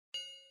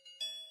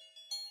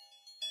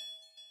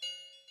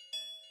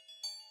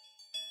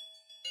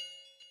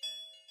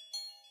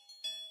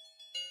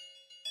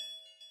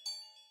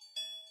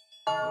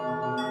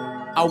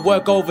I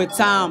work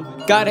overtime,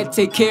 gotta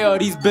take care of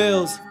these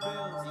bills.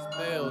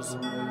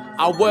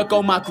 I work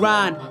on my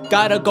grind,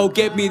 gotta go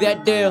get me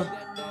that deal.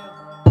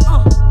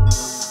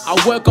 I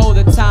work all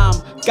the time,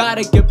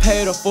 gotta get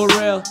paid up for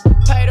real.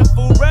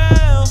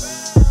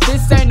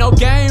 This ain't no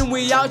game,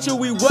 we out here,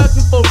 we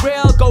working for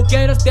real. Go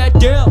get us that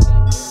deal.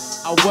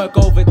 I work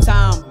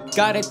overtime,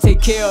 gotta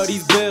take care of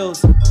these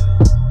bills.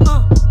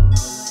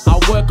 I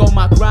work on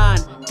my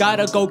grind,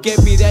 gotta go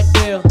get me that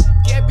deal.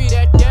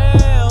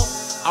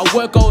 I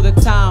work all the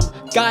time,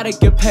 gotta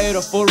get paid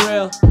up for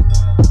real.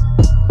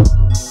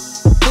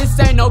 This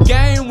ain't no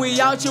game, we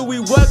out here, we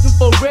working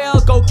for real.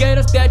 Go get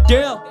us that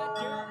deal.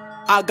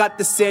 I got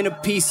the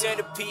centerpiece.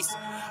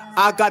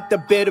 I got the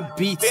better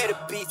beats.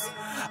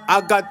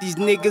 I got these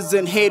niggas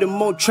in hate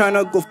mode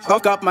tryna go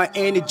fuck up my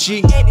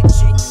energy.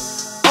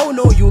 Oh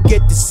no, you'll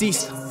get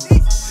deceased.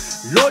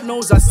 Lord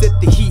knows I set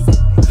the heat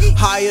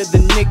higher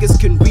than niggas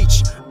can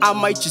reach. I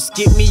might just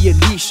get me a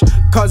leash,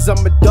 cause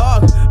I'm a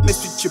dog,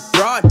 mess with your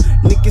broad.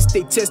 Niggas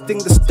stay testing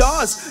the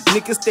stars,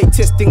 niggas stay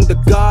testing the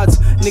gods.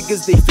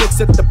 Niggas they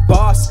flex at the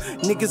boss,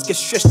 niggas get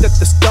stretched at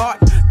the start,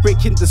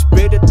 breaking the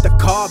spread at the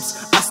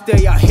carbs. I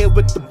stay out here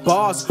with the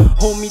bars,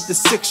 homie the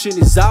section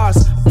is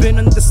ours. Been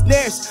on the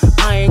snares,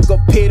 I ain't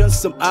got paid on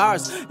some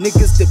hours.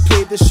 Niggas they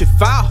play this shit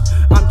foul,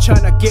 I'm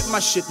tryna get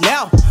my shit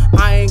now.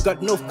 I ain't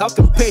got no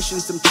fucking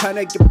patience, I'm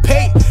tryna get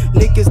paid.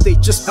 Niggas they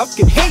just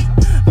fucking hate,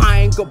 I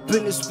ain't got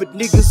business with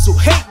niggas who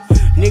hate.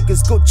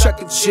 Niggas go check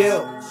and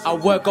chill. I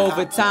work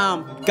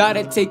overtime,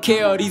 gotta take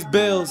care of these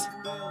bills.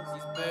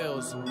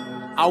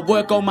 I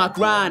work on my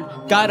grind,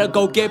 gotta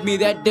go get me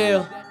that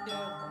deal.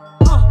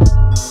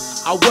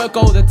 I work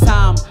all the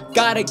time,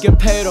 gotta get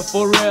paid up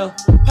for real.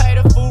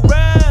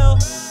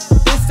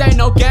 This ain't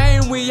no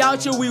game, we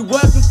out here, we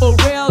working for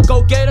real.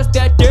 Go get us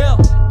that deal.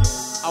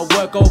 I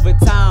work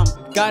overtime,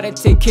 gotta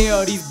take care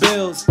of these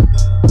bills.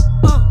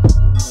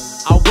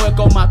 I work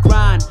on my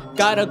grind,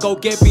 gotta go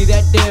get me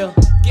that deal.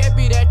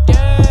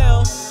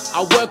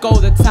 I work all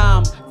the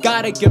time,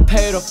 gotta get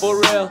paid up for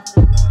real.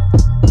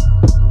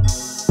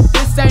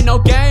 This ain't no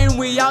game,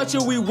 we out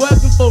here, we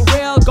working for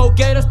real. Go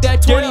get us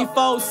that deal.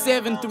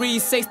 24/7,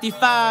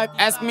 365.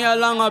 Ask me how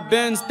long I've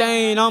been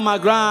staying on my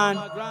grind.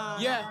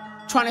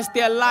 Tryna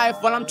stay alive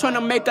while I'm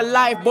tryna make a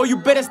life. Boy, you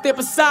better step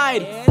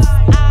aside.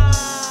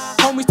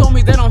 Homies told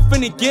me that I'm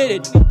finna get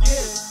it.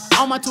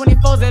 All my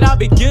 24s that I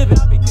be giving.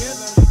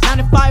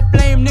 95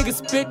 flame niggas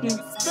spittin'.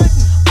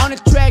 On the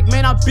track,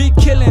 man, I be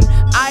killin'.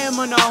 I am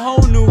on a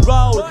whole new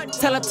road.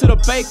 Tell it to the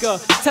baker,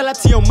 tell it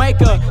to your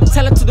maker.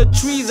 Tell it to the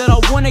trees that I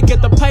wanna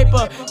get the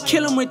paper.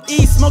 Kill 'em with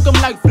ease, smoke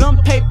 'em like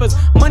blunt papers.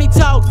 Money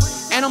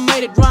talks, and I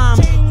made it rhyme.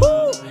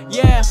 Woo,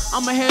 yeah,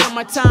 I'm ahead of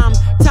my time.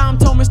 Time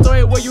told me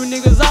story where you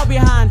niggas all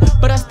behind.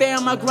 But I stay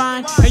on my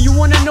grind, and you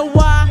wanna know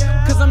why?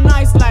 Cause I'm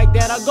nice like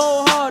that, I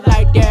go hard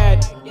like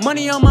that.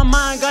 Money on my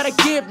mind, gotta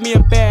give me a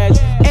badge.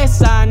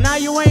 SI, now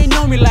you ain't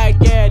know me like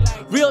that.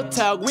 Real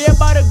talk, we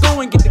about to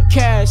go and get the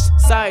cash.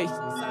 Say,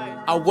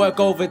 I work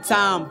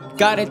overtime,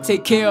 gotta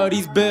take care of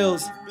these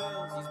bills.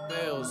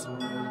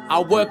 I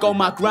work on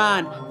my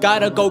grind,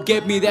 gotta go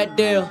get me that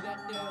deal.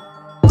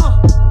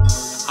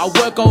 I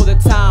work all the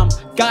time,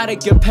 gotta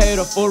get paid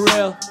up for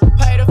real.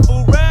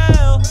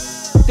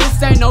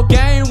 This ain't no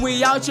game,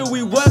 we out here,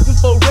 we working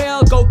for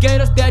real. Go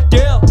get us that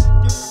deal.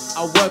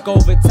 I work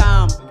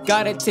overtime,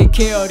 gotta take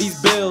care of these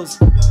bills.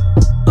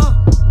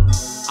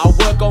 I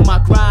work on my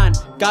grind,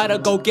 gotta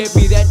go get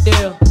me that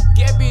deal.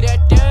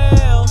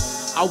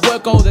 I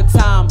work all the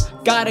time,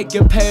 gotta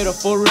get paid up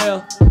for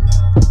real.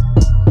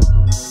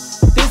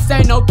 This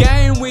ain't no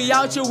game, we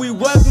out here, we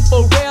working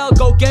for real.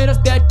 Go get us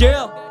that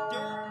deal.